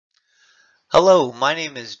Hello, my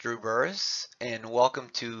name is Drew Burris, and welcome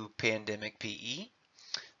to Pandemic PE.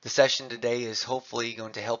 The session today is hopefully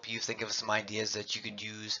going to help you think of some ideas that you could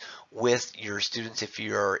use with your students if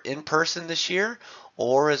you're in person this year,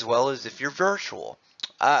 or as well as if you're virtual.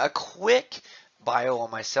 A quick bio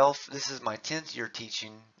on myself. This is my 10th year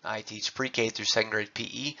teaching. I teach pre-K through second grade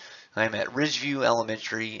PE. I'm at Ridgeview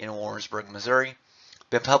Elementary in Warrensburg, Missouri.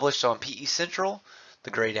 Been published on PE Central,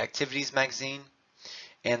 the Grade Activities magazine,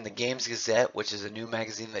 and the Games Gazette, which is a new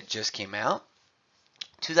magazine that just came out.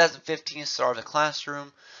 2015 Star of the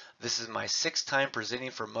Classroom. This is my 6th time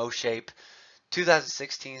presenting for MOSHAPE.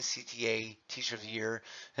 2016 CTA Teacher of the Year,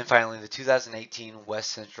 and finally the 2018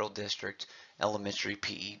 West Central District Elementary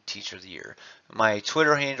PE Teacher of the Year. My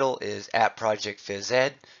Twitter handle is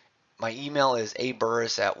 @ProjectPhysEd. My email is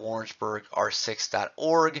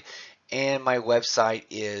aburris@warrensburgr6.org, and my website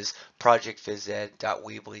is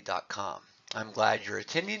projectphysed.weebly.com. I'm glad you're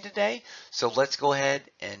attending today, so let's go ahead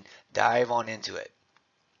and dive on into it.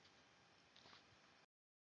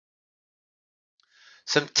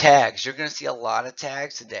 Some tags. You're going to see a lot of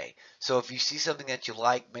tags today. So if you see something that you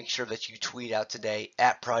like, make sure that you tweet out today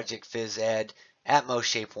 @ProjectPhysEd,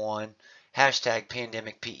 @MoShape1,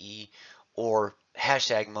 #PandemicPE, or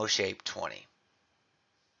 #MoShape20.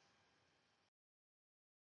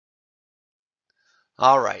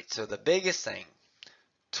 All right, so the biggest thing,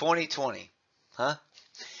 2020, huh?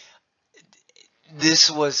 This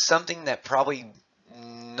was something that probably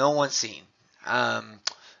no one's seen. A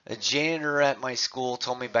janitor at my school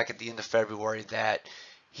told me back at the end of February that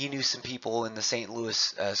he knew some people in the St.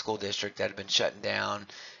 Louis school district that had been shutting down,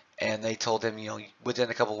 and they told him, within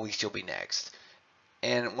a couple of weeks you'll be next.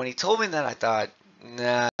 And when he told me that, I thought,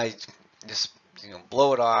 nah, just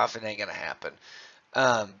blow it off. It ain't gonna happen.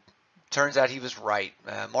 Um, Turns out he was right.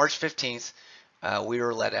 March 15th, we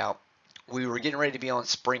were let out. We were getting ready to be on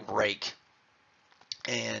spring break,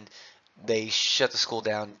 and they shut the school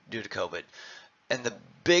down due to COVID. And the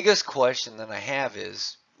biggest question that I have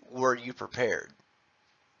is, were you prepared?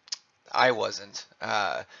 I wasn't.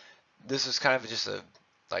 This was kind of just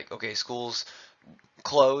okay, school's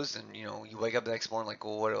closed, and you wake up the next morning like,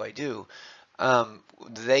 well, what do I do?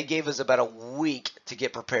 They gave us about a week to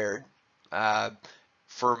get prepared.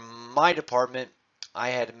 For my department, I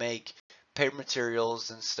had to make paper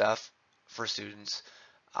materials and stuff for students.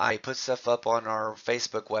 I put stuff up on our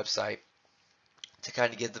Facebook website to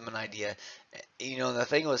kind of give them an idea. The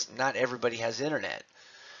thing was, not everybody has internet.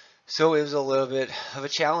 So it was a little bit of a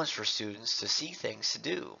challenge for students to see things to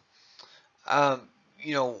do. Um,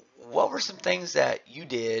 what were some things that you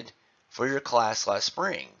did for your class last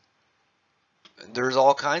spring? There's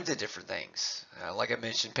all kinds of different things. Like I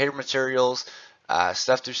mentioned, paper materials,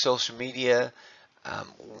 stuff through social media.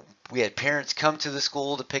 Um, we had parents come to the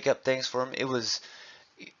school to pick up things for them.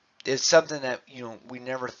 It's something that we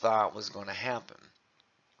never thought was going to happen,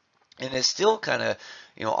 and it's still kind of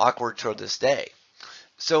awkward toward this day.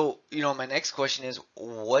 So my next question is,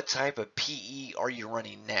 what type of PE are you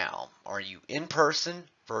running now? Are you in person,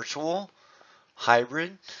 virtual,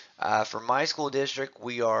 hybrid? For my school district,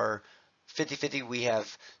 we are 50-50. We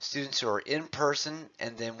have students who are in person,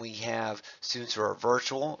 and then we have students who are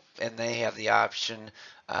virtual, and they have the option.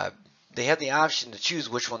 To choose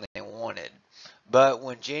which one they wanted. But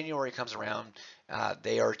when January comes around,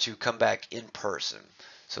 they are to come back in person.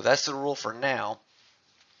 So that's the rule for now.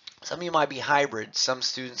 Some of you might be hybrid. Some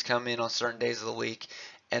students come in on certain days of the week,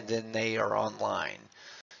 and then they are online.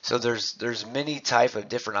 So there's many type of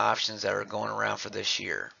different options that are going around for this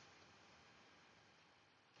year.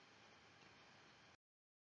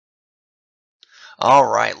 All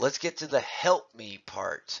right, let's get to the help me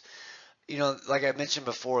part. Like I mentioned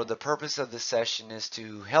before, the purpose of this session is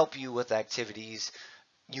to help you with activities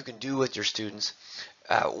you can do with your students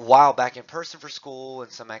while back in person for school,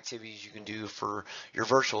 and some activities you can do for your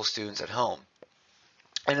virtual students at home.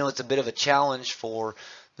 I know it's a bit of a challenge for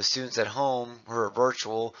the students at home who are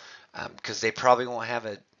virtual because they probably won't have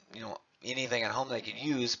anything at home they could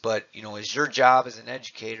use, but as your job as an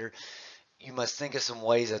educator, you must think of some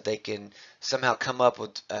ways that they can somehow come up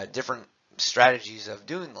with different strategies of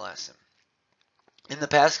doing the lesson. In the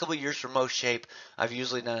past couple of years for MOSHAPE, I've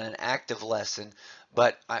usually done an active lesson,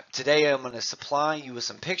 but today I'm going to supply you with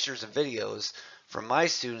some pictures and videos from my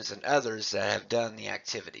students and others that have done the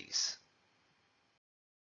activities.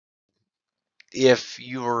 If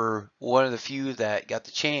you were one of the few that got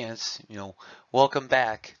the chance, welcome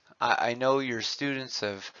back. I know your students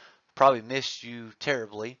have probably missed you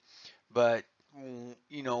terribly, but when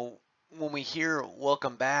we hear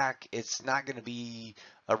welcome back, it's not going to be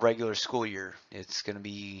a regular school year. It's going to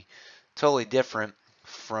be totally different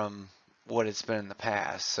from what it's been in the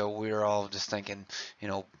past. So we were all just thinking,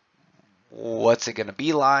 what's it going to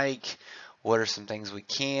be like? What are some things we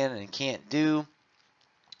can and can't do?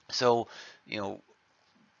 So, it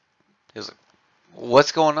was like,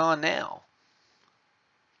 what's going on now?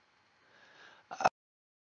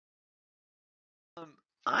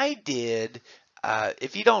 I did.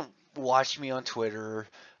 If you don't watch me on Twitter,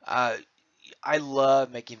 I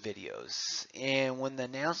love making videos. And when the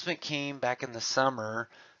announcement came back in the summer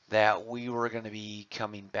that we were going to be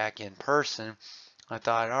coming back in person, I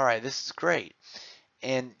thought, all right, this is great.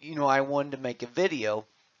 And, I wanted to make a video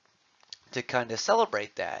to kind of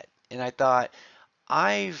celebrate that. And I thought,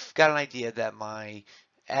 I've got an idea that my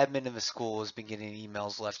admin in the school has been getting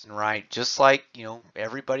emails left and right, just like,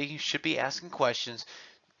 everybody should be asking questions.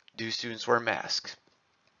 Do students wear masks?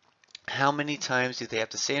 How many times do they have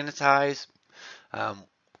to sanitize? Um,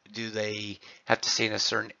 do they have to stay in a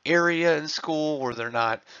certain area in school where they're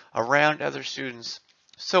not around other students?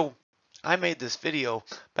 So I made this video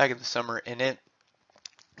back in the summer and it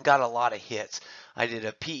got a lot of hits. I did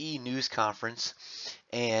a PE news conference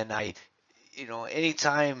and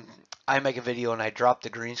anytime I make a video and I drop the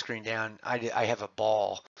green screen down, I have a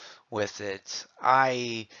ball with it.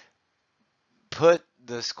 I put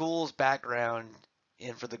the school's background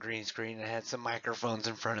in for the green screen and had some microphones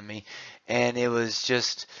in front of me, and it was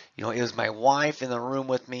just, it was my wife in the room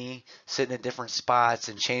with me, sitting in different spots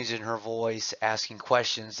and changing her voice, asking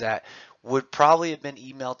questions that would probably have been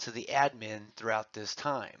emailed to the admin throughout this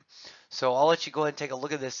time. So I'll let you go ahead and take a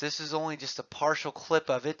look at this. This is only just a partial clip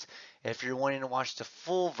of it. If you're wanting to watch the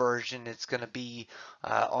full version, it's going to be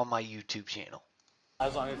on my YouTube channel. All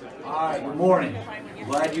right, good morning.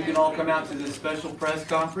 Glad you can all come out to this special press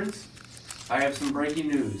conference. I have some breaking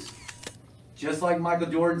news. Just like Michael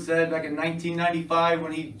Jordan said back in 1995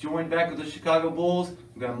 when he joined back with the Chicago Bulls,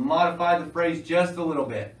 I'm going to modify the phrase just a little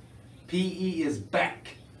bit. PE is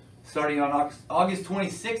back. Starting on August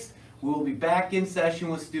 26th, we will be back in session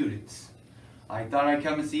with students. I thought I'd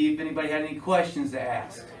come and see if anybody had any questions to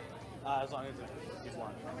ask. As long as it's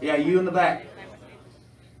one. Yeah, you in the back.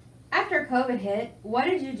 After COVID hit, what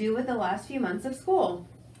did you do with the last few months of school?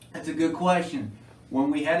 That's a good question. When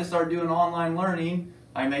we had to start doing online learning,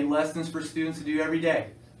 I made lessons for students to do every day.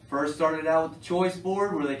 First started out with the choice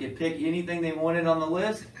board where they could pick anything they wanted on the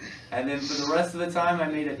list, and then for the rest of the time I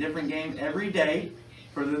made a different game every day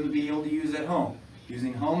for them to be able to use at home.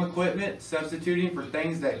 Using home equipment, substituting for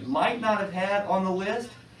things that might not have had on the list,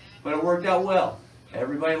 but it worked out well.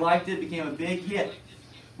 Everybody liked it, became a big hit.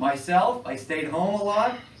 Myself, I stayed home a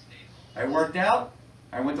lot. I worked out,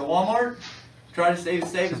 I went to Walmart, tried to stay as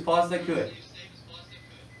safe as possible as I could.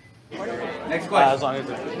 Next question. As long as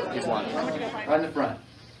it's one. Right in the front.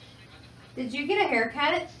 Did you get a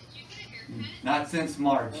haircut? Not since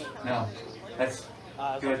March. No. That's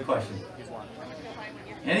a good question. It's one.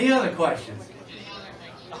 Any other questions?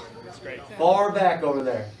 That's great. Far back over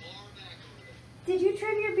there. Did you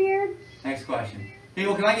trim your beard? Next question.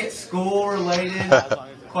 People, can I get school-related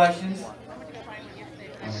questions?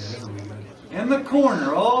 In the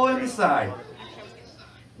corner, oh, in the side.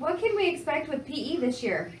 What can we expect with PE this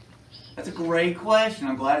year? That's a great question.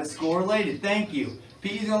 I'm glad it's school-related. Thank you.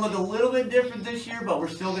 PE's going to look a little bit different this year, but we're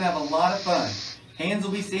still going to have a lot of fun. Hands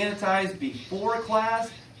will be sanitized before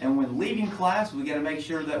class, and when leaving class, we got to make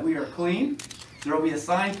sure that we are clean. There will be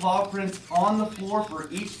assigned paw prints on the floor for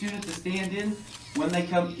each student to stand in when they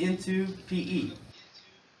come into PE.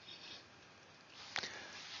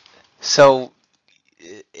 So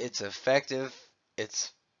it's effective,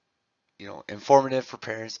 it's informative for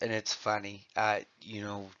parents, and it's funny.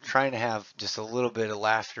 Trying to have just a little bit of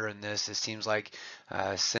laughter in this. It seems like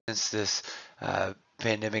since this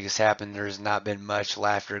pandemic has happened, there's not been much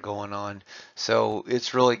laughter going on. So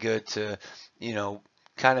it's really good to,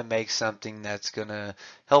 kind of make something that's going to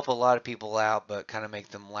help a lot of people out, but kind of make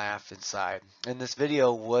them laugh inside. And this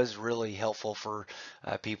video was really helpful for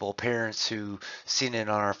people, parents who seen it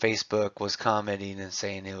on our Facebook was commenting and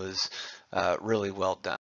saying it was really well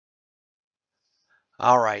done.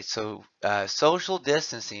 All right, so social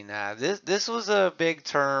distancing. This was a big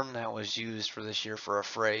term that was used for this year for a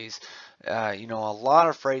phrase. A lot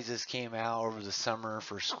of phrases came out over the summer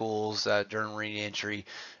for schools during re-entry,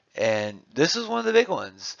 and this is one of the big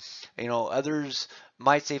ones. Others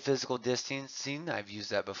might say physical distancing. I've used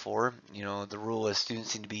that before. The rule is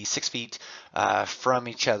students need to be 6 feet from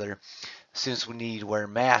each other. Students would need to wear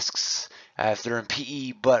masks if they're in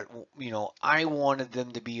PE, but I wanted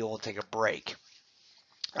them to be able to take a break.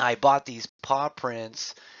 I bought these paw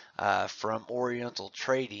prints from Oriental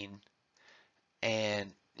Trading,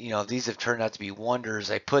 and these have turned out to be wonders.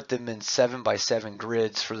 I put them in 7x7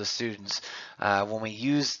 grids for the students. When we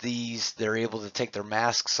use these, they're able to take their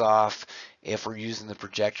masks off if we're using the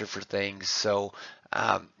projector for things. So,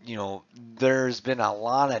 there's been a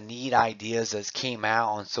lot of neat ideas that came out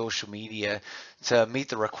on social media to meet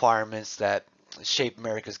the requirements that Shape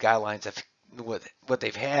America's guidelines have what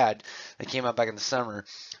they've had. They came out back in the summer.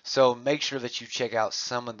 So make sure that you check out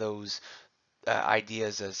some of those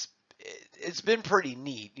ideas. As it's been pretty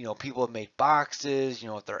neat. People have made boxes.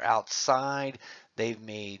 If they're outside, they've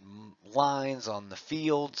made lines on the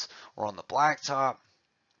fields or on the blacktop.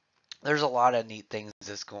 There's a lot of neat things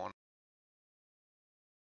that's going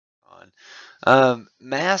on.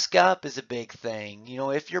 Mask up is a big thing.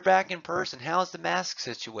 If you're back in person, how's the mask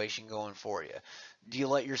situation going for you? Do you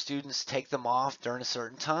let your students take them off during a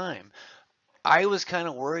certain time? I was kind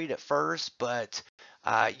of worried at first, but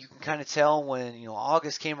you can kind of tell when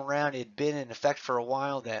August came around, it had been in effect for a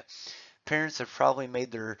while, that parents have probably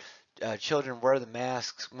made their children wear the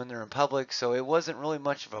masks when they're in public, so it wasn't really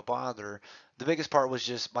much of a bother. The biggest part was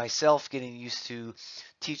just myself getting used to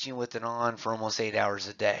teaching with it on for almost 8 hours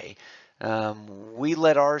a day. We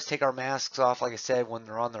let ours take our masks off, like I said, when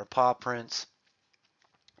they're on their paw prints,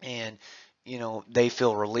 and they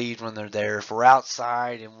feel relieved when they're there. If we're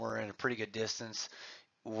outside and we're in a pretty good distance,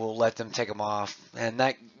 we'll let them take them off. And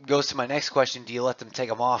that goes to my next question: do you let them take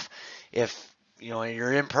them off if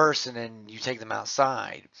you're in person and you take them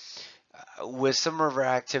outside? With some of our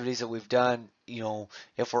activities that we've done,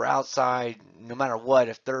 if we're outside, no matter what,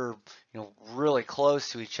 if they're really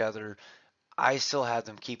close to each other, I still have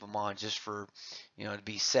them keep them on just for to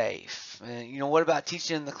be safe. And what about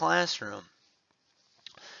teaching in the classroom?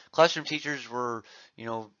 Classroom teachers were,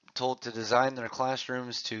 told to design their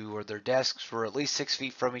classrooms or their desks were at least 6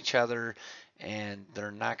 feet from each other, and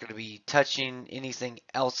they're not going to be touching anything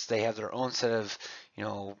else. They have their own set of,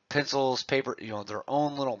 pencils, paper, their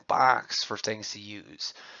own little box for things to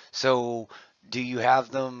use. So, do you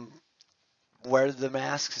have them wear the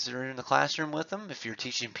masks as they're in the classroom with them? If you're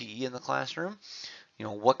teaching PE in the classroom,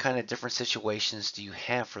 what kind of different situations do you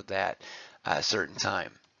have for that certain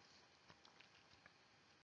time?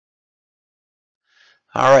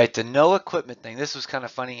 All right, the no equipment thing. This was kind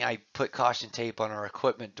of funny. I put caution tape on our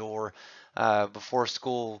equipment door before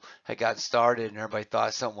school had gotten started, and everybody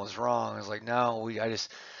thought something was wrong. I was like, no,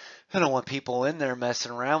 I don't want people in there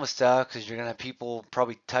messing around with stuff, because you're gonna have people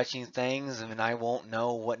probably touching things, and I won't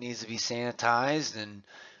know what needs to be sanitized, and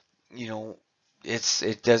you know,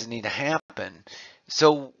 it doesn't need to happen.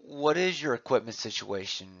 So, what is your equipment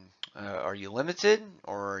situation? Are you limited,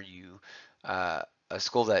 or are you a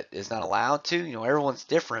school that is not allowed to? Everyone's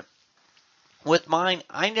different. With mine,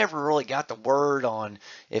 I never really got the word on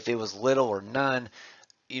if it was little or none.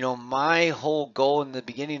 My whole goal in the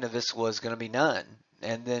beginning of this was going to be none.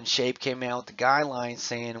 And then Shape came out with the guidelines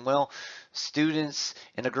saying, well, students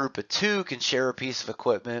in a group of 2 can share a piece of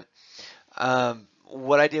equipment.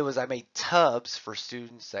 What I did was I made tubs for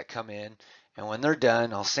students that come in, and when they're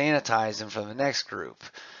done, I'll sanitize them for the next group.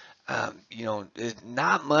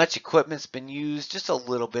 Not much equipment's been used, just a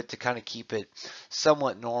little bit to kind of keep it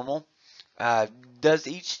somewhat normal. Does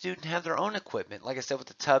each student have their own equipment? Like I said, with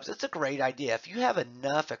the tubs, it's a great idea. If you have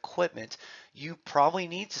enough equipment, you probably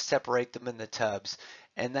need to separate them in the tubs,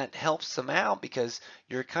 and that helps them out because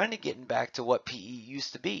you're kind of getting back to what PE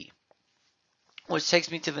used to be. Which takes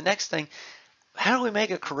me to the next thing. How do we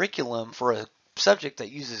make a curriculum for a subject that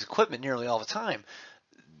uses equipment nearly all the time?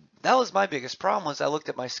 That was my biggest problem. Was I looked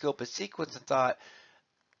at my scope and sequence and thought,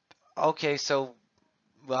 okay, so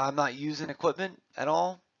I'm not using equipment at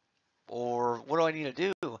all, or what do I need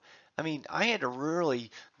to do? I mean, I had to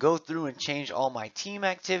really go through and change all my team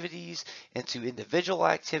activities into individual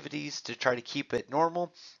activities to try to keep it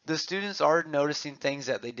normal. The students are noticing things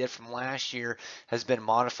that they did from last year has been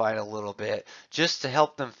modified a little bit just to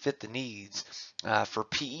help them fit the needs for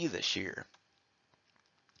PE this year.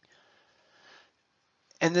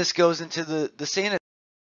 And this goes into the sanitizing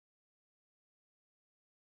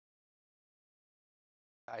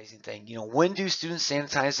thing. When do students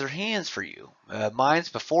sanitize their hands for you? Mine's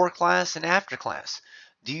before class and after class.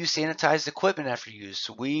 Do you sanitize the equipment after use?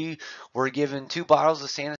 So we were given 2 bottles of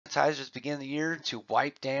sanitizers at the beginning of the year to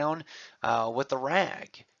wipe down with a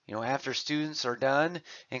rag. After students are done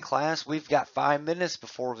in class, we've got 5 minutes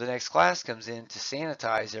before the next class comes in to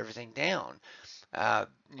sanitize everything down.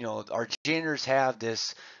 Our janitors have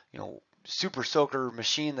this, super soaker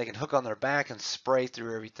machine they can hook on their back and spray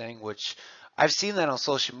through everything, which I've seen that on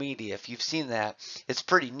social media. If you've seen that, it's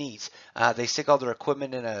pretty neat. They stick all their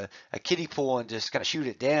equipment in a kiddie pool and just kind of shoot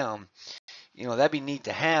it down. That'd be neat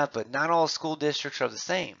to have, but not all school districts are the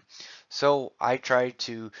same. So I try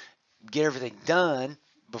to get everything done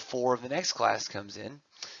before the next class comes in.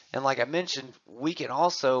 And like I mentioned, we can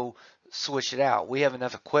also switch it out. We have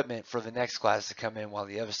enough equipment for the next class to come in while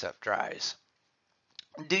the other stuff dries.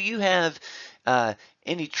 Do you have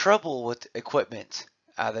any trouble with equipment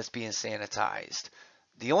that's being sanitized?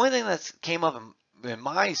 The only thing that's came up in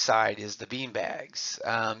my side is the bean bags.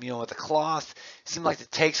 With the cloth, it seems like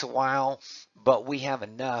it takes a while, but we have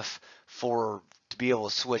enough to be able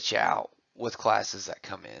to switch out with classes that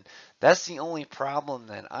come in. That's the only problem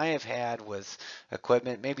that I have had with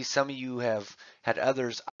equipment. Maybe some of you have had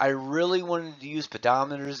others. I really wanted to use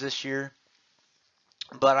pedometers this year,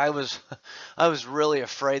 but I was really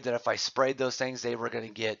afraid that if I sprayed those things, they were going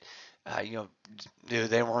to get,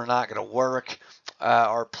 they were not going to work.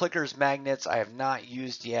 Our Plickers magnets I have not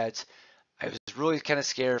used yet. I was really kind of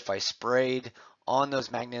scared if I sprayed on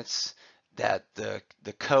those magnets that the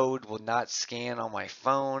code will not scan on my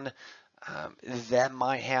phone. That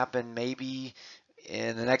might happen maybe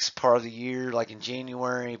in the next part of the year, like in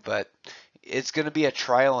January, but it's going to be a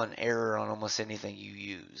trial and error on almost anything you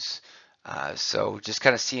use. So just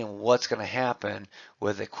kind of seeing what's going to happen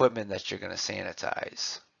with equipment that you're going to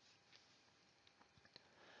sanitize.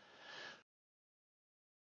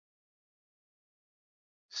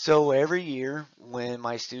 So every year when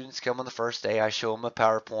my students come on the first day, I show them a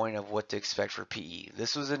PowerPoint of what to expect for PE.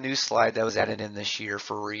 This was a new slide that was added in this year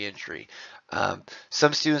for reentry.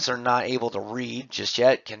 Some students are not able to read just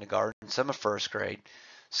yet, kindergarten, some are first grade.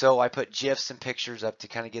 So I put GIFs and pictures up to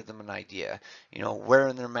kind of give them an idea.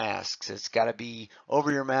 Wearing their masks. It's got to be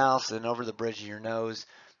over your mouth and over the bridge of your nose.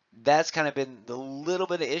 That's kind of been the little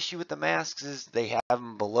bit of issue with the masks is they have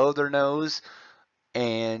them below their nose,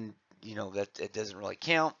 and that it doesn't really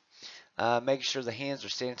count. Making sure the hands are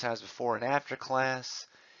sanitized before and after class.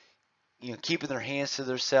 Keeping their hands to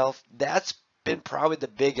themselves. That's been probably the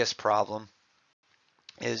biggest problem.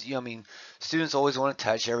 Is students always want to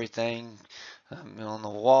touch everything. On the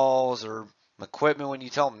walls or equipment when you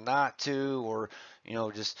tell them not to, or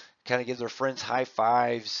just kind of give their friends high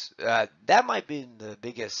fives. That might be the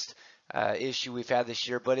biggest issue we've had this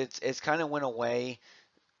year, but it's kind of went away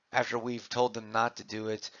after we've told them not to do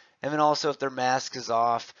it. And then also if their mask is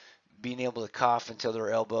off, being able to cough until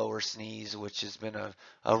their elbow or sneeze, which has been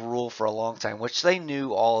a rule for a long time, which they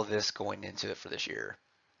knew all of this going into it for this year.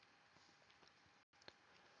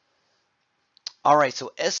 All right,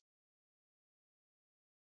 so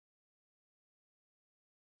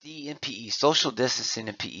in PE, social distancing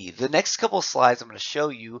in PE. The next couple of slides I'm going to show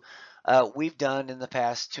you, we've done in the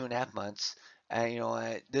past 2.5 months.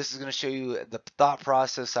 This is going to show you the thought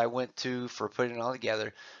process I went to for putting it all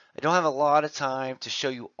together. I don't have a lot of time to show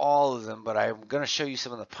you all of them, but I'm going to show you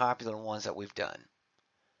some of the popular ones that we've done.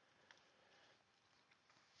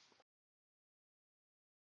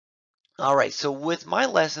 All right, so with my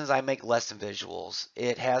lessons, I make lesson visuals.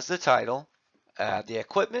 It has the title, the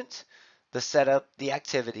equipment, the setup, the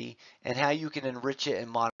activity, and how you can enrich it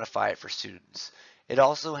and modify it for students. It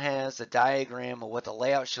also has a diagram of what the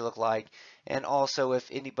layout should look like, and also if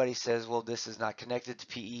anybody says, well, this is not connected to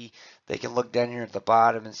PE, they can look down here at the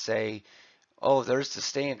bottom and say, oh, there's the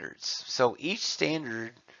standards. So each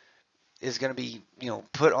standard is going to be,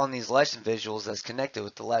 put on these lesson visuals that's connected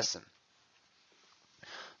with the lesson.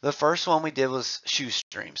 The first one we did was shoe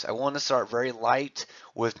streams. I wanted to start very light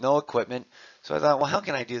with no equipment, so I thought, well, how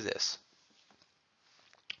can I do this?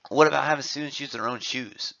 What about having students use their own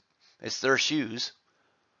shoes? It's their shoes.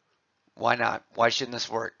 Why not? Why shouldn't this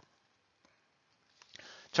work?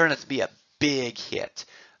 Turned out to be a big hit.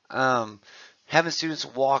 Having students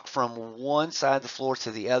walk from one side of the floor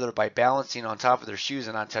to the other by balancing on top of their shoes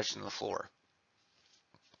and not touching the floor.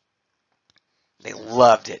 They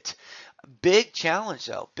loved it. Big challenge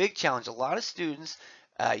though, big challenge. A lot of students,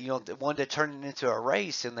 wanted to turn it into a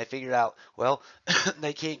race, and they figured out, well,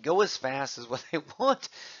 they can't go as fast as what they want.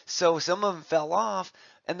 So some of them fell off,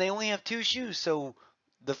 and they only have 2 shoes. So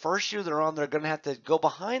the first shoe they're on, they're going to have to go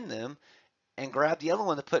behind them and grab the other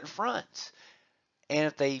one to put in front.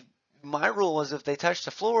 And my rule was if they touch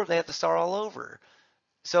the floor, they have to start all over.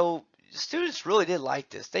 So students really did like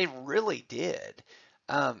this. They really did.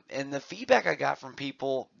 And the feedback I got from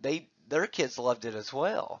people, their kids loved it as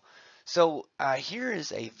well. So here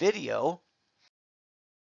is a video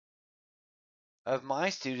of my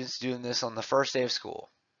students doing this on the first day of school.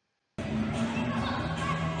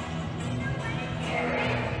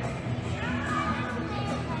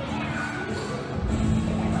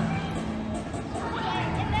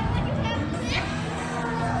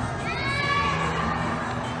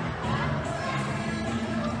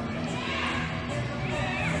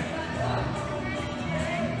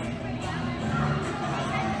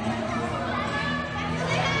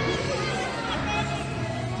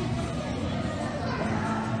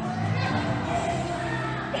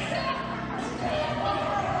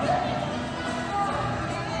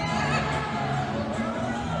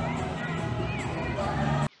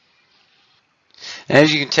 And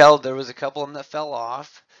as you can tell, there was a couple of them that fell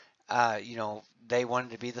off. They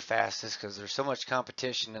wanted to be the fastest because there's so much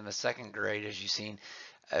competition in the second grade, as you've seen,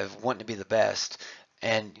 of wanting to be the best.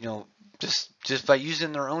 And just by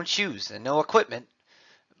using their own shoes and no equipment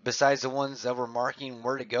besides the ones that were marking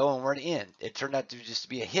where to go and where to end, it turned out to just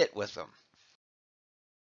be a hit with them.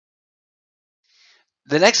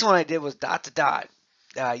 The next one I did was dot to dot.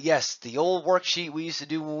 Yes, the old worksheet we used to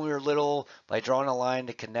do when we were little by drawing a line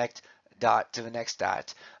to connect dot to the next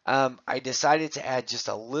dot. I decided to add just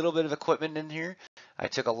a little bit of equipment in here. I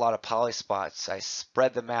took a lot of poly spots. I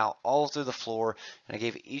spread them out all through the floor, and I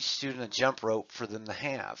gave each student a jump rope for them to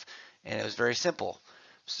have. And it was very simple.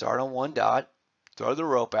 Start on one dot, throw the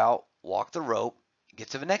rope out, walk the rope,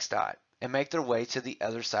 get to the next dot, and make their way to the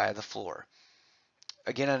other side of the floor.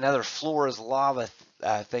 Again, another floor is lava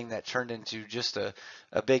thing that turned into just a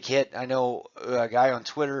big hit. I know a guy on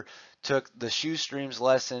Twitter took the shoe streams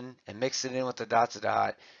lesson and mixed it in with the dot to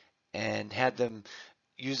dot and had them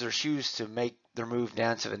use their shoes to make their move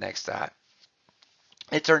down to the next dot.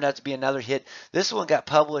 It turned out to be another hit. This one got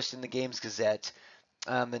published in the Games Gazette,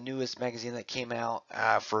 the newest magazine that came out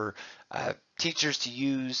for teachers to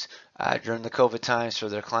use during the COVID times for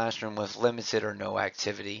their classroom with limited or no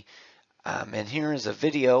activity. And here is a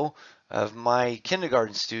video of my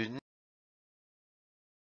kindergarten student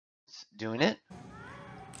doing it.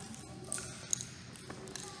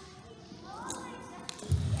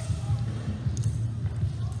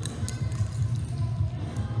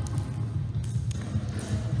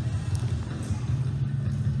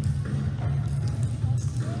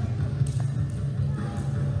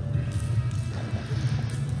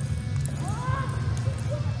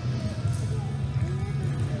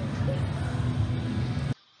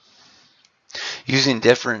 Using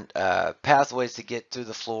different pathways to get through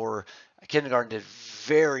the floor. Kindergarten did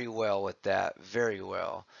very well with that, very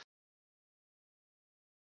well.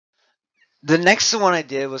 The next one I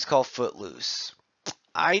did was called Footloose.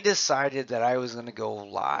 I decided that I was going to go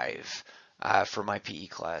live for my PE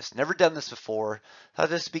class. Never done this before. Thought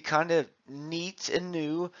this would be kind of neat and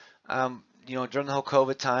new. During the whole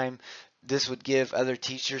COVID time, this would give other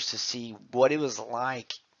teachers to see what it was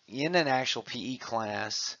like in an actual PE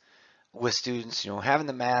class with students, having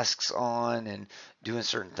the masks on and doing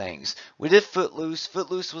certain things. We did Footloose.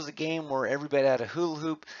 Footloose was a game where everybody had a hula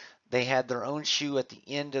hoop. They had their own shoe at the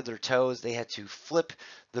end of their toes. They had to flip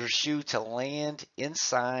their shoe to land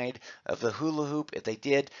inside of the hula hoop. If they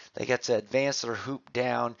did, they got to advance their hoop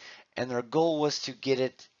down, and their goal was to get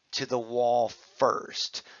it to the wall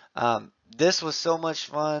first. This was so much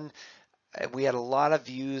fun. We had a lot of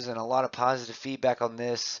views and a lot of positive feedback on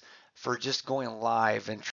this for just going live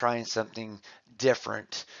and trying something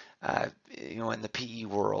different, in the PE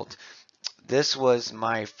world. This was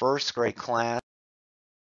my first grade class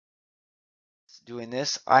doing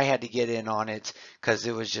this. I had to get in on it because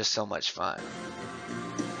it was just so much fun.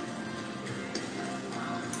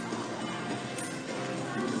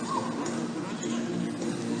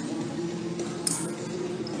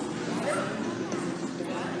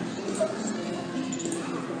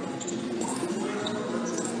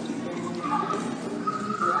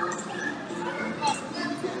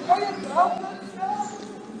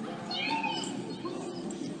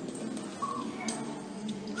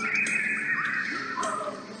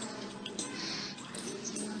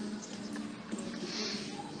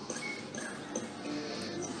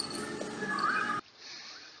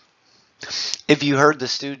 If you heard the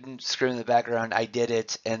students scream in the background, I did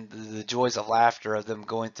it, and the joys of laughter of them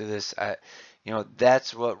going through this,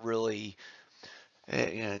 that's what really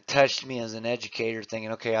touched me as an educator,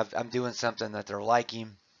 thinking, okay, I'm doing something that they're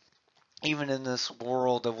liking. Even in this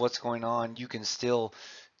world of what's going on, you can still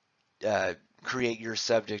create your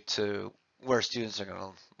subject to where students are going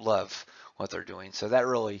to love what they're doing. So that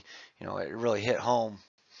really, it really hit home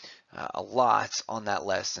a lot on that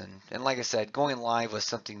lesson. And like I said, going live was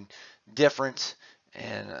something different,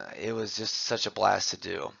 and it was just such a blast to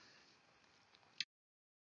do.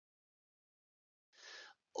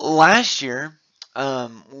 Last year,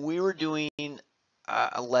 we were doing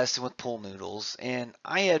a lesson with pool noodles, and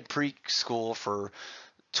I had preschool for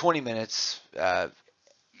 20 minutes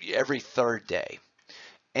every third day.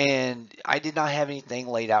 And I did not have anything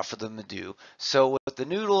laid out for them to do. So with the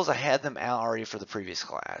noodles, I had them out already for the previous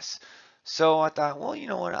class. So I thought, well, you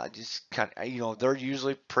know what, I just kind of, they're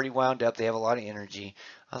usually pretty wound up. They have a lot of energy.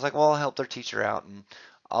 I was like, well, I'll help their teacher out, and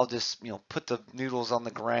I'll just, put the noodles on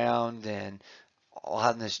the ground, and I'll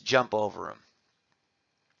have them just jump over them.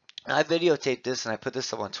 And I videotaped this, and I put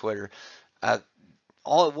this up on Twitter.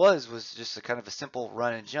 All it was just a kind of a simple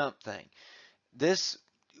run and jump thing. This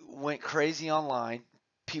went crazy online.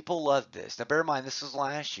 People loved this. Now, bear in mind, this was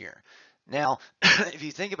last year. Now, if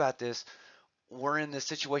you think about this, we're in this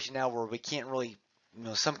situation now where we can't really,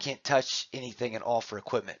 some can't touch anything at all for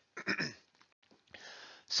equipment.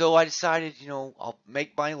 So I decided, I'll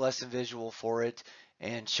make my lesson visual for it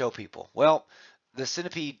and show people. Well, the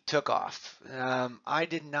centipede took off. I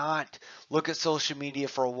did not look at social media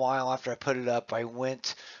for a while after I put it up. I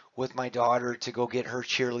went with my daughter to go get her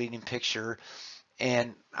cheerleading picture,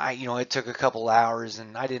 and it took a couple hours,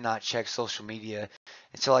 and I did not check social media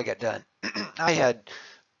until I got done. I had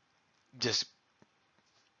just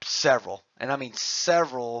several, and I mean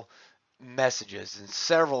several messages and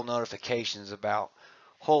several notifications about,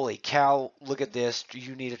 holy cow, look at this,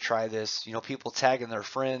 you need to try this. People tagging their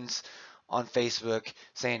friends on Facebook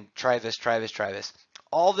saying, try this, try this, try this.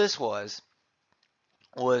 All this was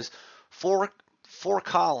four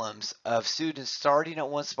columns of students starting at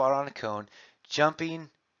one spot on a cone, jumping,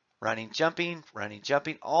 running, jumping, running,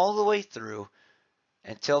 jumping, all the way through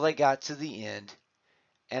until they got to the end.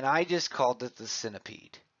 And I just called it the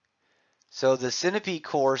centipede. So the centipede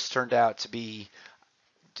course turned out to be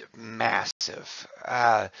massive.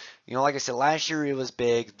 Like I said, last year it was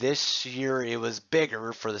big. This year it was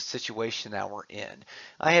bigger for the situation that we're in.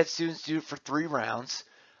 I had students do it for 3 rounds.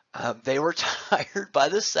 They were tired by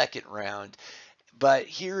the second round. But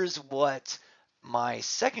here's what my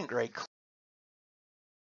second grade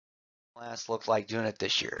class looked like doing it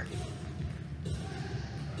this year.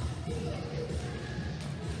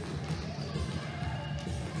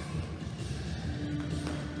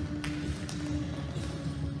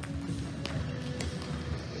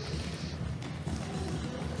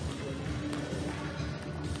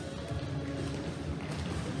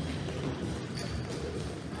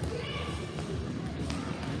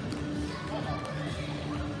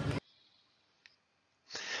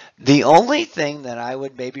 The only thing that I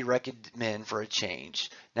would maybe recommend for a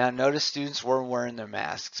change, now notice students were wearing their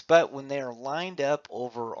masks, but when they are lined up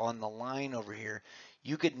over on the line over here,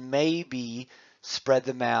 you could maybe spread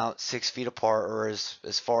them out 6 feet apart, or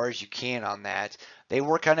as far as you can on that. They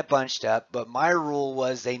were kind of bunched up, but my rule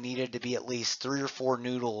was they needed to be at least 3 or 4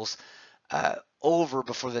 noodles over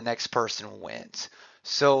before the next person went.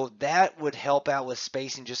 So that would help out with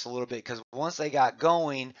spacing just a little bit, because once they got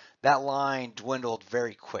going, that line dwindled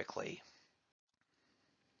very quickly.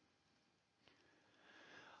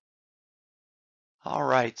 All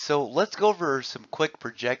right, so let's go over some quick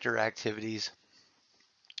projector activities.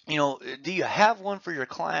 Do you have one for your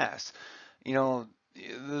class? The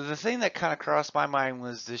thing that kind of crossed my mind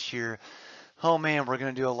was this year, oh man, we're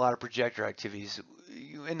going to do a lot of projector activities.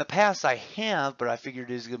 In the past I have, but I figured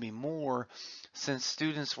it was going to be more since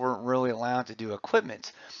students weren't really allowed to do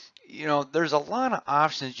equipment. There's a lot of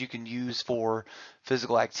options you can use for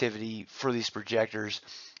physical activity for these projectors.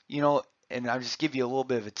 And I'll just give you a little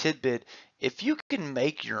bit of a tidbit. If you can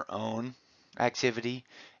make your own activity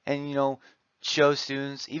and, show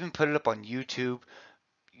students, even put it up on YouTube,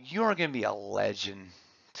 you are going to be a legend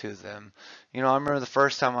to them. I remember the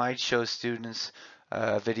first time I showed students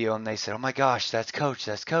a video and they said, oh my gosh, that's coach,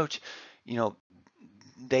 that's coach.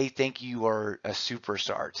 They think you are a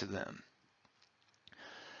superstar to them.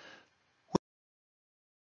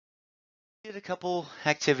 We did a couple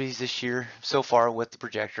activities this year so far with the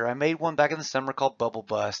projector. I made one back in the summer called Bubble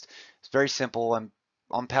Bust. It's very simple. I'm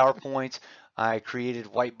on PowerPoint. I created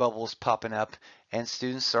white bubbles popping up, and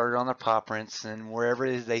students started on their paw prints, and wherever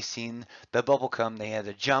it is they seen the bubble come, they had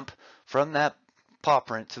to jump from that paw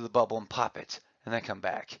print to the bubble and pop it, and then come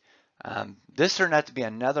back. This turned out to be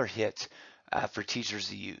another hit for teachers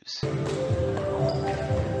to use.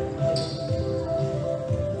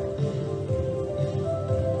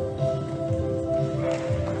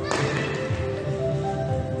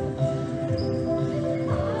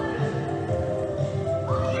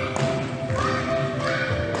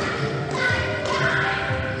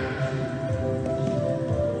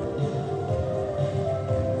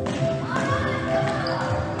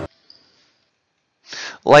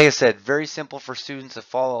 Like I said, very simple for students to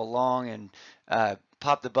follow along and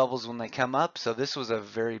pop the bubbles when they come up. So this was a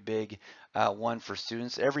very big one for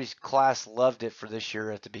students. Every class loved it for this year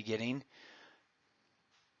at the beginning.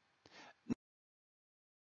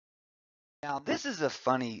 Now this is a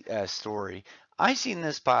funny story. I seen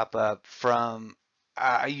this pop up from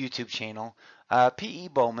a YouTube channel, P.E.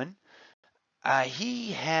 Bowman.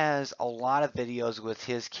 He has a lot of videos with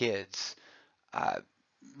his kids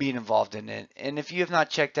being involved in it. And if you have not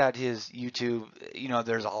checked out his YouTube,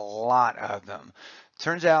 there's a lot of them.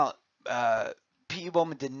 Turns out P.E.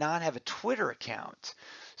 Bowman did not have a Twitter account.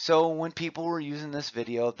 So when people were using this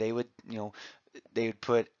video, they would, they would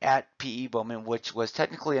put at PE Bowman, which was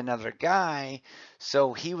technically another guy,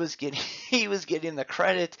 so he was getting he was getting the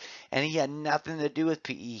credit, and he had nothing to do with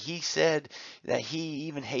PE. He said that he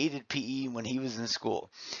even hated PE when he was in school,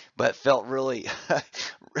 but felt really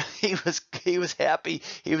he was happy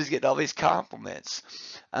he was getting all these compliments.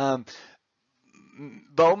 Um,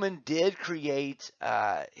 Bowman did create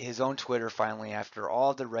his own Twitter finally after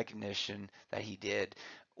all the recognition that he did.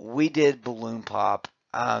 We did balloon pop.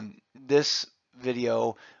 This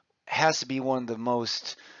video has to be one of the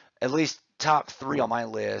most, at least top 3 on my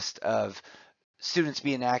list of students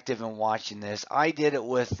being active and watching this. I did it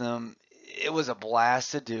with them. It was a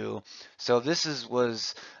blast to do. So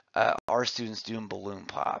was our students doing balloon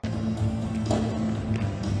pop.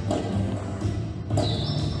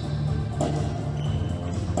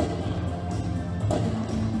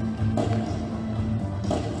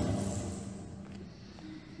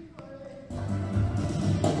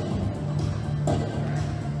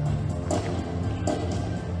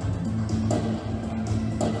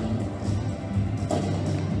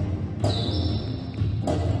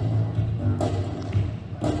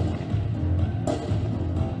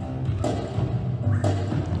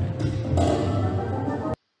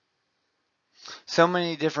 So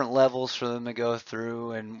many different levels for them to go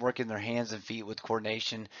through and working their hands and feet with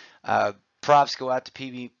coordination. Props go out to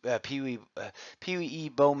Pee Wee E.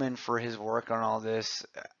 Bowman for his work on all this.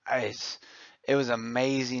 It was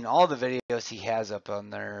amazing. All the videos he has up on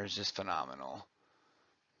there is just phenomenal.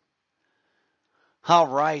 All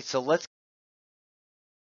right, so let's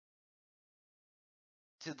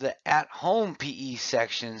to the at-home PE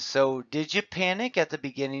section. So did you panic at the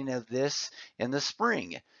beginning of this in the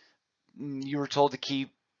spring? You were told to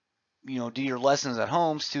keep, do your lessons at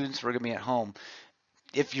home. Students were going to be at home.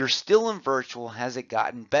 If you're still in virtual, has it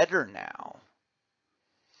gotten better now?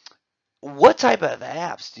 What type of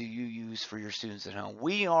apps do you use for your students at home?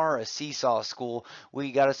 We are a Seesaw school.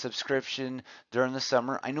 We got a subscription during the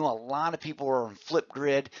summer. I know a lot of people are on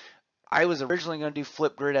Flipgrid. I was originally going to do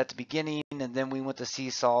Flipgrid at the beginning, and then we went to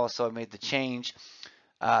Seesaw, so I made the change.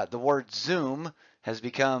 The word Zoom has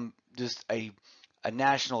become just a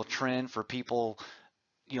national trend for people,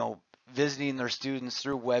 visiting their students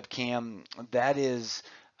through webcam. That is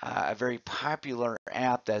a very popular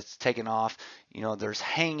app that's taken off. There's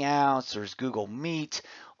Hangouts, there's Google Meet,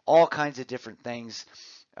 all kinds of different things.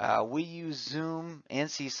 We use Zoom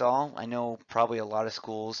and Seesaw. I know probably a lot of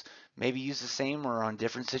schools maybe use the same or on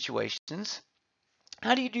different situations.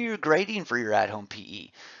 How do you do your grading for your at-home PE?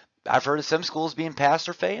 I've heard of some schools being pass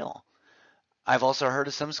or fail. I've also heard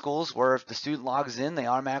of some schools where if the student logs in, they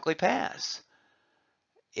automatically pass.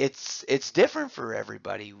 It's different for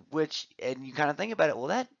everybody, and you kind of think about it,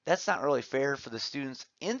 well, that's not really fair for the students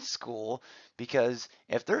in school, because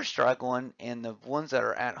if they're struggling and the ones that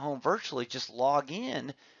are at home virtually just log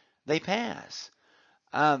in, they pass.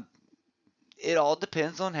 It all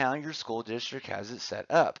depends on how your school district has it set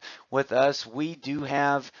up. With us, we do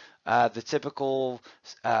have the typical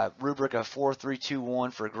rubric of 4, 3, 2,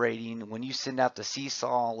 1 for grading. When you send out the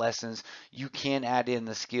Seesaw lessons, you can add in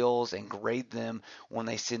the skills and grade them when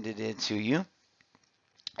they send it in to you.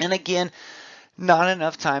 And again, not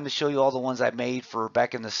enough time to show you all the ones I made for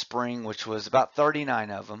back in the spring, which was about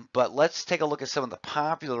 39 of them. But let's take a look at some of the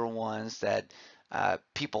popular ones that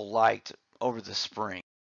people liked over the spring.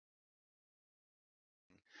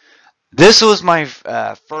 This was my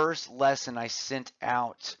first lesson I sent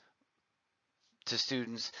out to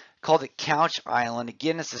students, called it Couch Island.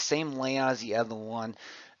 Again, it's the same layout as the other one.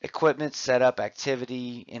 Equipment, setup,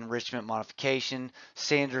 activity, enrichment, modification.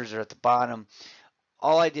 Standards are at the bottom.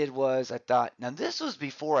 All I did was I thought, now this was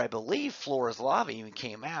before I believe Floor is Lava even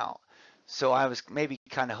came out. So I was maybe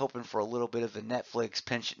kind of hoping for a little bit of a Netflix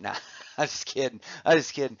pension. Nah, I'm just kidding. I'm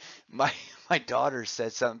just kidding. My daughter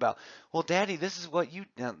said something about, well, Daddy, this is what you.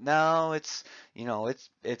 No, it's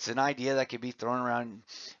it's an idea that could be thrown around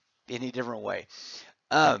any different way.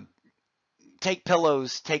 Take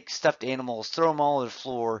pillows, take stuffed animals, throw them all on the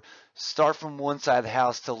floor. Start from one side of the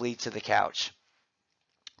house to lead to the couch.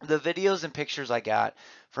 The videos and pictures I got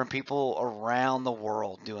from people around the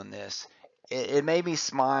world doing this, it made me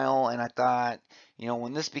smile, and I thought,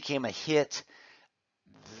 when this became a hit,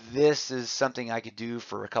 this is something I could do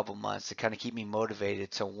for a couple months to kind of keep me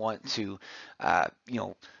motivated to want to,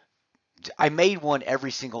 I made one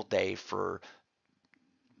every single day for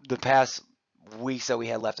the past weeks that we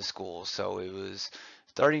had left of school. So it was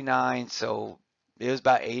 39, so it was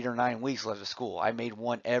about 8 or 9 weeks left of school. I made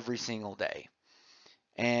one every single day.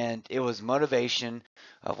 And it was motivation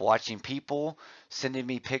of watching people sending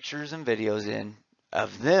me pictures and videos in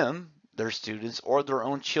of them, their students, or their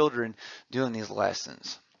own children doing these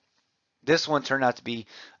lessons. This one turned out to be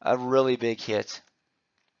a really big hit.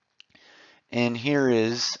 And here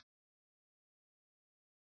is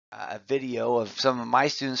a video of some of my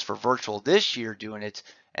students for virtual this year doing it,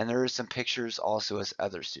 and there are some pictures also as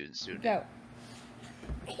other students doing it.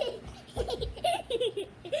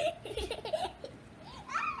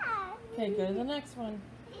 Okay, go to the next one.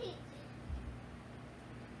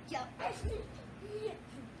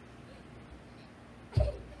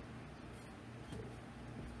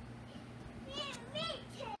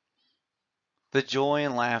 The joy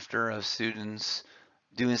and laughter of students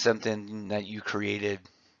doing something that you created,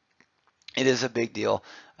 it is a big deal.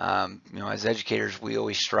 As educators, we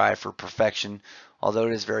always strive for perfection, although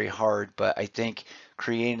it is very hard. But I think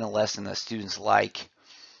creating a lesson that students like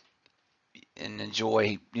and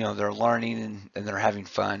enjoy, they're learning and they're having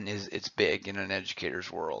fun it's big in an educator's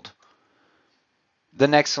world. The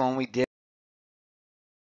next one we did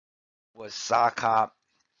was sock hop.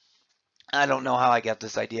 I don't know how I got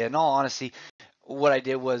this idea. In all honesty, what I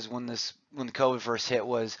did was when the COVID first hit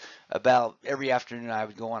was about every afternoon I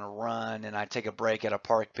would go on a run and I'd take a break at a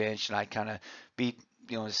park bench and I'd kind of be,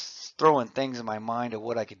 throwing things in my mind of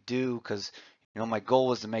what I could do because, my goal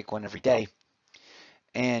was to make one every day.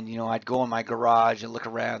 And, I'd go in my garage and look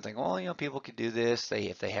around and think, well, people could do this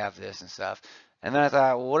if they have this and stuff. And then I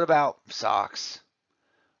thought, well, what about socks?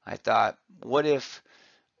 I thought, what if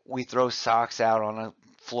we throw socks out on a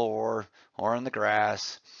floor or on the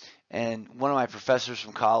grass? And one of my professors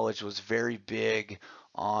from college was very big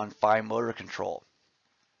on fine motor control.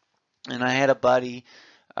 And I had a buddy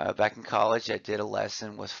back in college that did a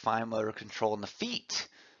lesson with fine motor control in the feet.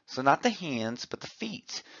 So not the hands, but the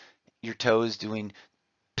feet. Your toes doing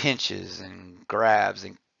pinches and grabs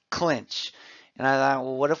and clinch. And I thought,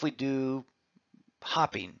 well, what if we do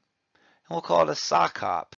hopping? And we'll call it a sock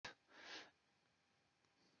hop.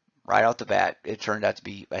 Right out the bat, it turned out to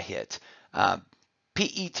be a hit.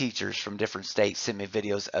 PE teachers from different states sent me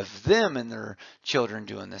videos of them and their children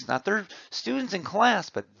doing this. Not their students in class,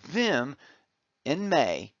 but them in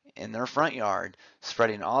May in their front yard,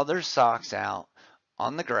 spreading all their socks out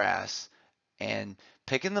on the grass and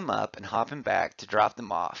picking them up and hopping back to drop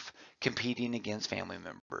them off, competing against family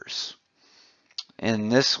members. And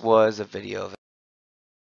this was a video that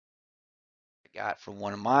I got from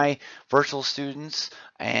one of my virtual students,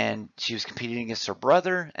 and she was competing against her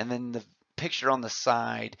brother, and then the picture on the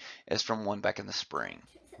side is from one back in the spring.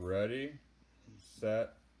 Ready,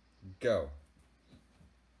 set, go.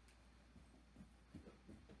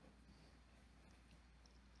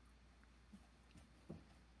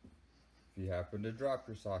 If you happen to drop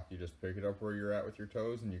your sock, you just pick it up where you're at with your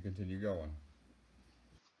toes and you continue going.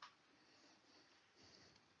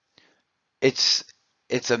 It's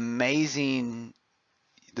amazing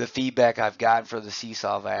the feedback I've gotten for the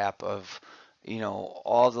Seesaw app of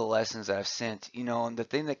all the lessons that I've sent, and the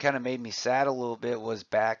thing that kind of made me sad a little bit was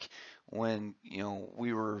back when,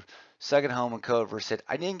 we were stuck at home and COVID hit,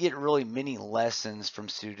 I didn't get really many lessons from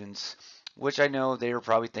students, which I know they were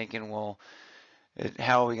probably thinking, well,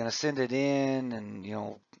 how are we going to send it in? And,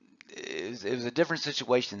 it was a different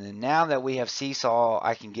situation. And now that we have Seesaw,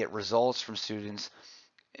 I can get results from students,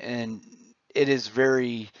 and it's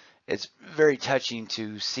very touching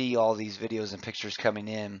to see all these videos and pictures coming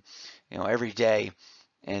in, every day,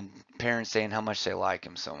 and parents saying how much they like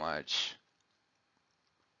him so much.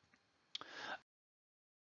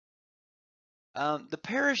 The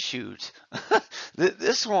parachute,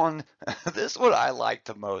 this one I like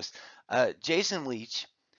the most. Jason Leach,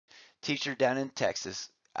 teacher down in Texas,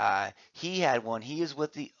 he had one. He is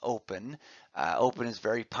with the Open. Open is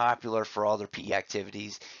very popular for all their PE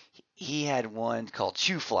activities. He had one called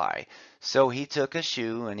Shoe Fly. So he took a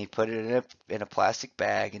shoe and he put it in a plastic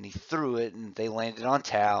bag and he threw it and they landed on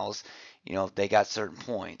towels. They got certain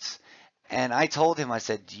points. And I told him, I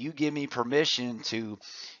said, do you give me permission to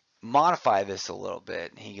modify this a little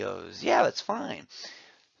bit? And he goes, yeah, that's fine.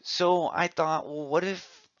 So I thought, well, what if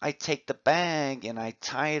I take the bag and I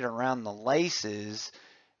tie it around the laces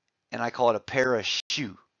and I call it a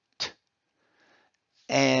parachute?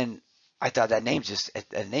 And I thought that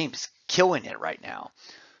name's killing it right now.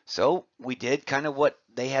 So we did kind of what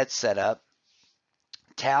they had set up.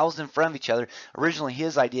 Towels in front of each other. Originally,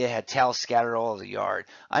 his idea had towels scattered all over the yard.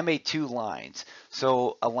 I made 2 lines.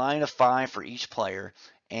 So a line of 5 for each player.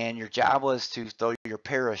 And your job was to throw your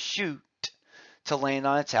parachute to land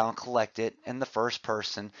on a towel and collect it. And the first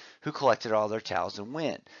person who collected all their towels would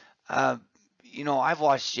win. I've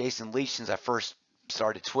watched Jason Leach since I first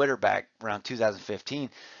started Twitter back around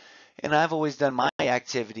 2015. And I've always done my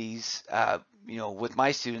activities, with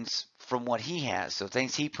my students from what he has. So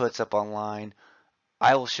things he puts up online,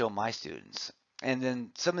 I will show my students. And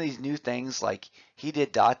then some of these new things, like he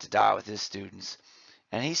did dot to dot with his students,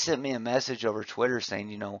 and he sent me a message over Twitter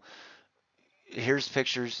saying, here's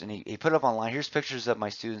pictures, and he put up online, here's pictures of my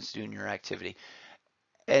students doing your activity.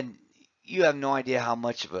 And you have no idea how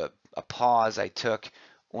much of a pause I took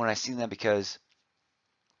when I seen that, because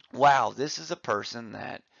wow, this is a person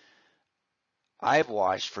that I've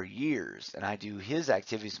watched for years, and I do his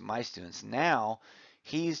activities with my students. Now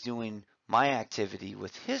he's doing my activity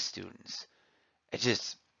with his students. It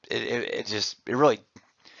really,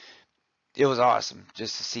 it was awesome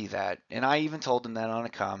just to see that. And I even told him that on a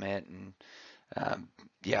comment, and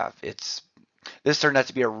yeah, this turned out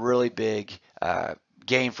to be a really big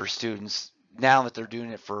game for students now that they're doing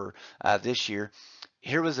it for this year.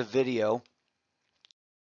 Here was a video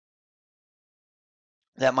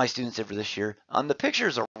that my students did for this year. On the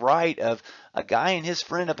pictures are right of a guy and his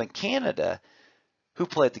friend up in Canada who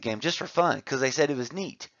played the game just for fun because they said it was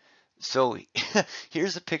neat. So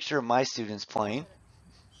here's a picture of my students playing.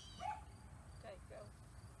 Okay, go.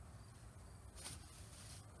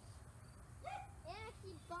 Yeah,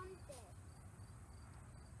 he bumped it.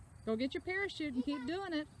 Go get your parachute and keep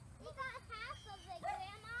doing it. We got half of it,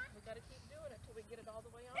 Grandma. We gotta keep doing it till we get it all the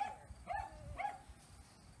way on there.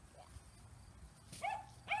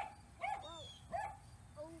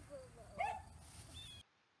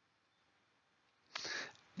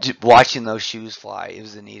 Watching those shoes fly, it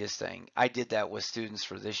was the neatest thing. I did that with students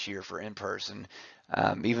for this year for in person.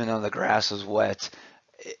 Even though the grass was wet,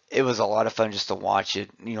 it was a lot of fun just to watch it.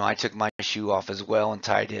 I took my shoe off as well and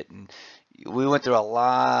tied it, and we went through a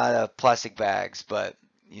lot of plastic bags, but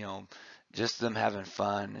just them having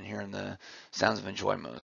fun and hearing the sounds of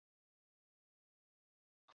enjoyment.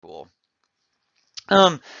 Cool.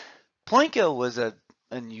 Plinko was a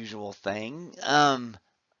unusual thing.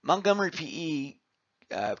 Montgomery PE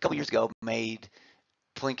a couple years ago made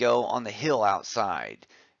Plinko on the hill outside.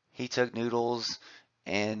 He took noodles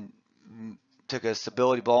and took a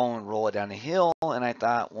stability ball and roll it down the hill, and I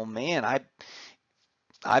thought, well, man,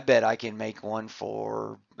 I bet I can make one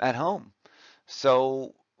for at home.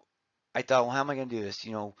 So I thought, well, how am I going to do this?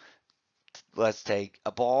 Let's take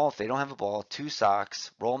a ball. If they don't have a ball, 2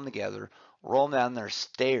 socks, roll them together, roll them down their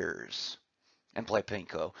stairs, and play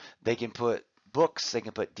Plinko. They can put books, they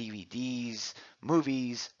can put DVDs,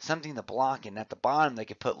 movies, something to block, and at the bottom they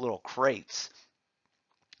can put little crates,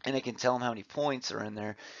 and they can tell them how many points are in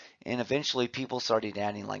there. And eventually people started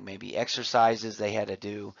adding like maybe exercises they had to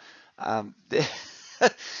do. I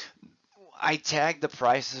tagged the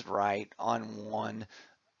prices right on one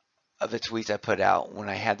of the tweets I put out when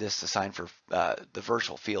I had this assigned for the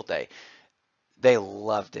virtual field day. They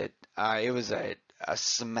loved it. It was a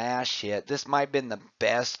smash hit. This might have been the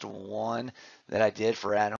best one that I did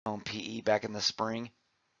for at-home PE back in the spring.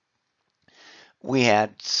 We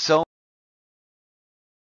had so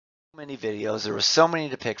many videos. There was so many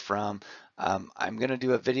to pick from. I'm going to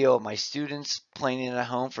do a video of my students playing it at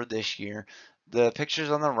home for this year. The pictures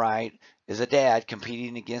on the right is a dad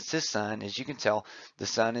competing against his son. As you can tell, the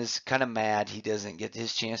son is kind of mad he doesn't get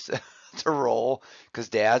his chance to roll because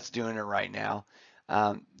dad's doing it right now.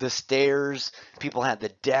 The stairs, people had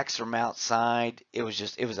the decks from outside. It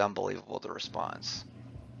was unbelievable, the response.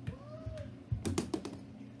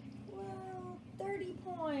 Well, 30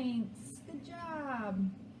 points. Good job.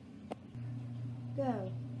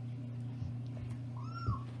 Go.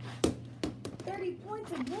 30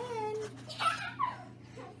 points again.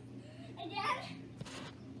 Again?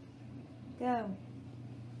 Go.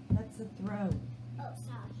 That's a throw. Oh,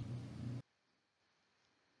 sorry.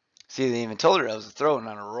 See, they even told her I was throwing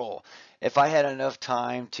on a roll. If I had enough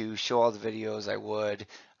time to show all the videos, I would.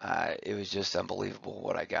 It was just unbelievable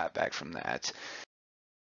what I got back from that.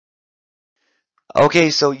 Okay,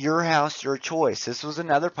 so your house, your choice. This was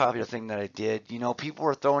another popular thing that I did. People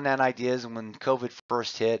were throwing out ideas when COVID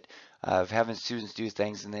first hit of having students do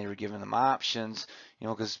things, and they were giving them options,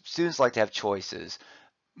 because students like to have choices.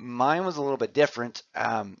 Mine was a little bit different.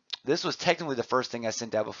 This was technically the first thing I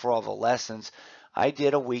sent out before all the lessons. I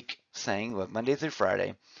did a week thing with Monday through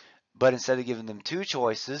Friday, but instead of giving them 2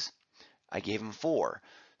 choices, I gave them 4.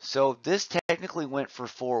 So this technically went for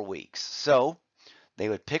 4 weeks. So they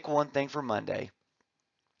would pick one thing for Monday,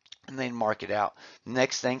 and they'd mark it out.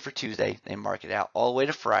 Next thing for Tuesday, they mark it out all the way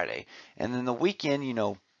to Friday. And then the weekend,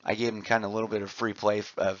 I gave them kind of a little bit of free play,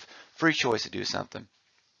 of free choice to do something.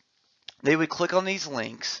 They would click on these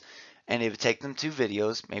links, and it would take them to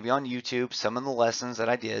videos, maybe on YouTube, some of the lessons that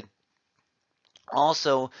I did.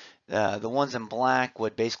 Also, the ones in black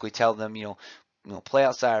would basically tell them, play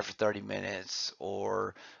outside for 30 minutes,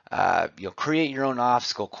 or create your own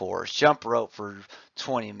obstacle course, jump rope for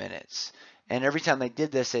 20 minutes. and every time they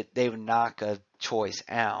did this, they would knock a choice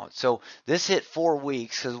out. So this hit 4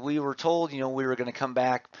 weeks because we were told, we were going to come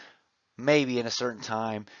back maybe in a certain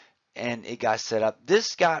time, and it got set up.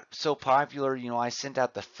 This got so popular, I sent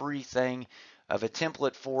out the free thing of a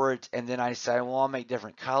template for it, and then I decided, well, I'll make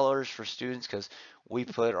different colors for students because we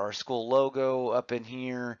put our school logo up in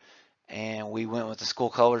here, and we went with the school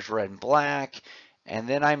colors, red and black, and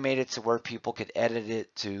then I made it to where people could edit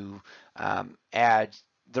it to add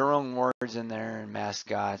their own words in there and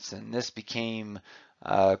mascots, and this became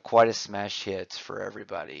quite a smash hit for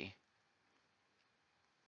everybody.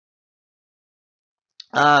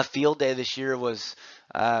 Field day this year was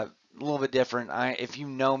a little bit different. If you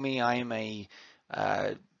know me, I am a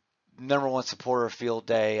 #1 supporter of field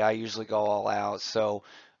day. I usually go all out. So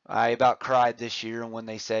I about cried this year when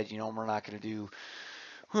they said, we're not going to do,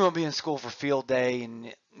 we won't be in school for field day.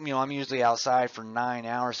 And, I'm usually outside for 9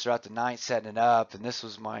 hours throughout the night setting it up. And this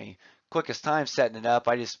was my quickest time setting it up.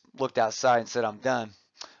 I just looked outside and said, I'm done.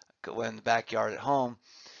 Go in the backyard at home.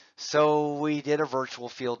 So we did a virtual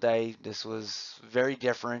field day. This was very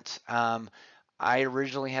different. I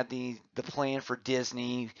originally had the plan for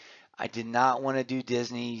Disney. I did not want to do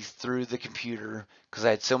Disney through the computer because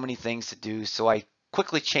I had so many things to do. So I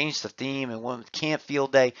quickly changed the theme and went with Camp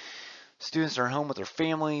Field Day. Students are home with their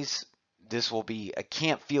families. This will be a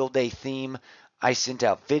Camp Field Day theme. I sent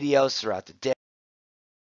out videos throughout the day.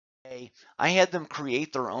 I had them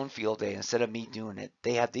create their own field day instead of me doing it.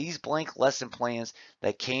 They had these blank lesson plans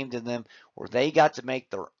that came to them where they got to make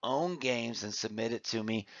their own games and submit it to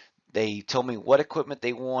me. They told me what equipment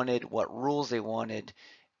they wanted, what rules they wanted,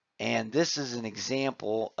 and this is an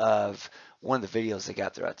example of one of the videos they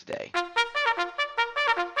got throughout the day.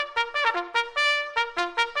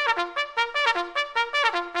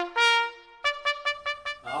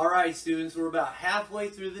 All right, students, we're about halfway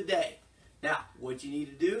through the day. Now, what you need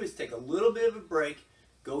to do is take a little bit of a break,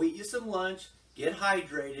 go eat you some lunch, get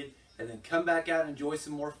hydrated, and then come back out and enjoy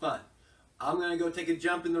some more fun. I'm going to go take a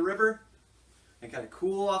jump in the river and kind of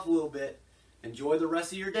cool off a little bit. Enjoy the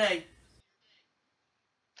rest of your day.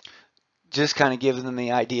 Just kind of giving them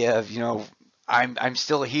the idea of, I'm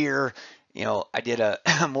still here. I did a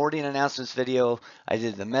morning announcements video. I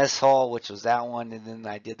did the mess hall, which was that one, and then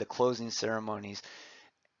I did the closing ceremonies.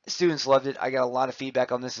 Students loved it. I got a lot of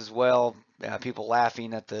feedback on this as well. People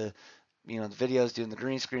laughing at the videos, doing the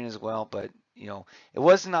green screen as well. But it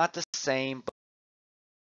was not the same,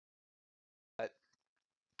 but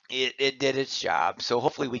it did its job. So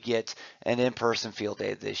hopefully we get an in-person field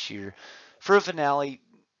day this year. For a finale,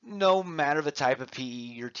 no matter the type of PE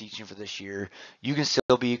you're teaching for this year, you can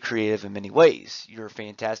still be creative in many ways. You're a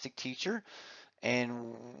fantastic teacher,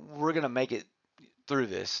 and we're going to make it through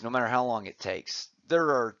this, no matter how long it takes.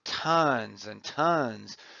 There are tons and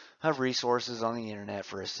tons of resources on the internet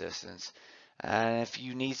for assistance. And if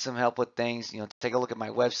you need some help with things, take a look at my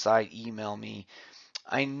website, email me.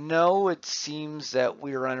 I know it seems that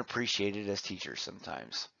we are unappreciated as teachers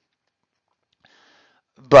sometimes.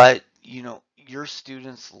 But, your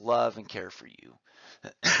students love and care for you.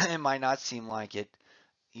 It might not seem like it,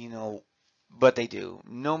 but they do.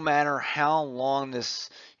 No matter how long this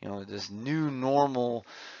new normal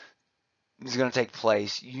is going to take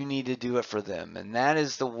place, you need to do it for them. And that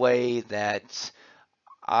is the way that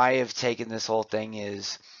I have taken this whole thing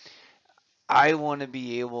is I want to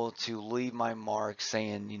be able to leave my mark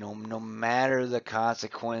saying, no matter the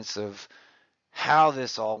consequence of how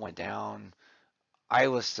this all went down, I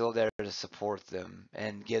was still there to support them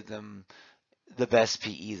and give them the best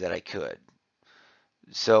PE that I could.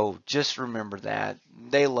 So just remember that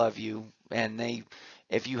they love you, and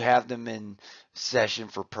if you have them in session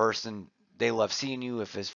for person, they love seeing you.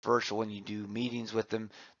 If it's virtual when you do meetings with them,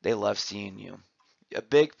 they love seeing you. A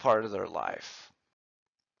big part of their life.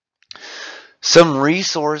 Some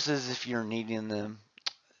resources if you're needing them.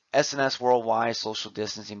 SNS Worldwide social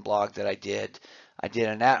distancing blog that I did. I did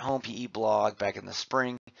an at-home PE blog back in the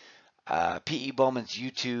spring. PE Bowman's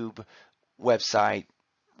YouTube website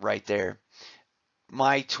right there.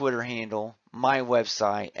 My Twitter handle, my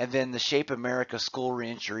website, and then the Shape America School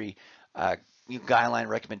Reentry guideline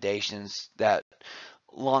recommendations, that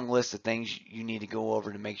long list of things you need to go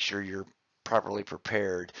over to make sure you're properly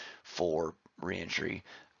prepared for reentry.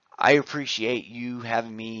 I appreciate you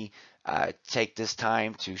having me take this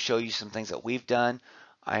time to show you some things that we've done.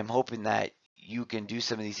 I'm hoping that you can do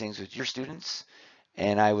some of these things with your students,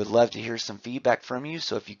 and I would love to hear some feedback from you.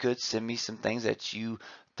 So if you could send me some things that you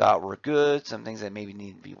thought were good, some things that maybe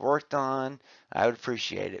need to be worked on, I would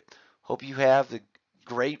appreciate it. Hope you have the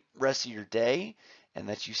great rest of your day and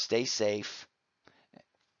that you stay safe.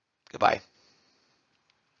 Goodbye.